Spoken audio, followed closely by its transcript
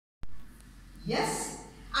Yes?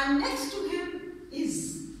 And next to him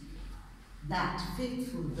is that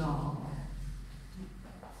faithful dog.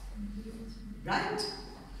 Right?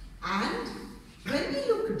 And when we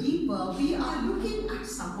look deeper, we are looking at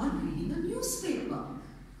someone reading a newspaper.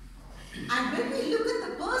 And when we look at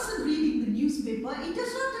the person reading the newspaper, it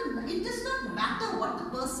does not matter what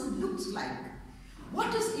the person looks like.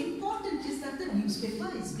 What is important is that the newspaper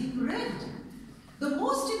is being read. The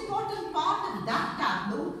most important part of that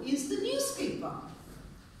tableau is the newspaper.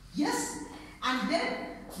 Yes? And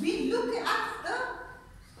then we look at the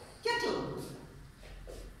kettle.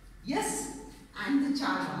 Yes? And the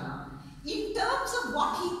chaiwala. In terms of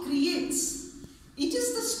what he creates, it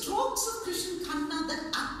is the strokes of Krishen Khanna that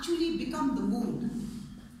actually become the mood.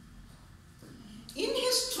 In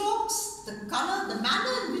his strokes, the color, the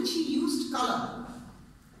manner in which he used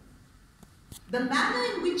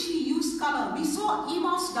color, we saw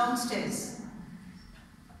Emos downstairs.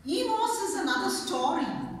 Emos is another story,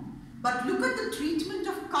 but look at the treatment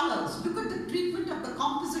of colors, look at the treatment of the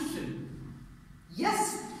composition.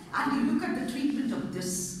 Yes, and you look at the treatment of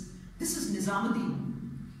this. This is Nizamuddin,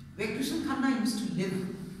 where Krishen Khanna used to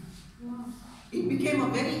live. It became a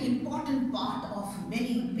very important part of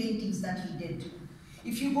many paintings that he did.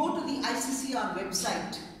 If you go to the ICCR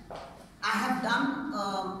website, I have done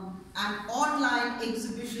an online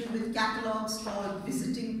exhibition with catalogs called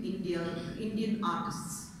Visiting Indian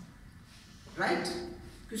Artists. Right?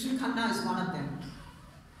 Krishen Khanna is one of them.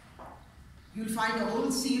 You'll find a whole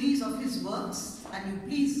series of his works, and you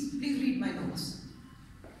please read my notes.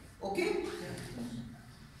 Okay?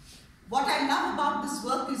 What I love about this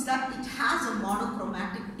work is that it has a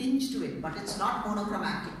monochromatic tinge to it, but it's not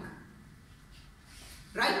monochromatic.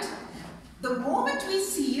 Right? The moment we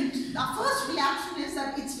see it, our first reaction is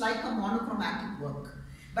that it's like a monochromatic work.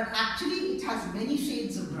 But actually it has many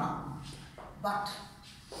shades of brown. But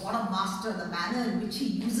what a master, the manner in which he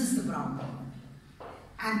uses the brown.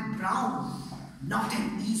 And brown, not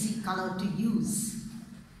an easy color to use,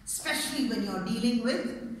 especially when you're dealing with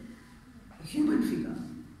a human figure.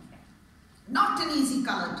 Not an easy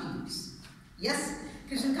color to use. Yes,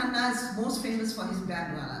 Krishen Khanna is most famous for his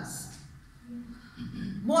bandwalas.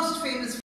 Most famous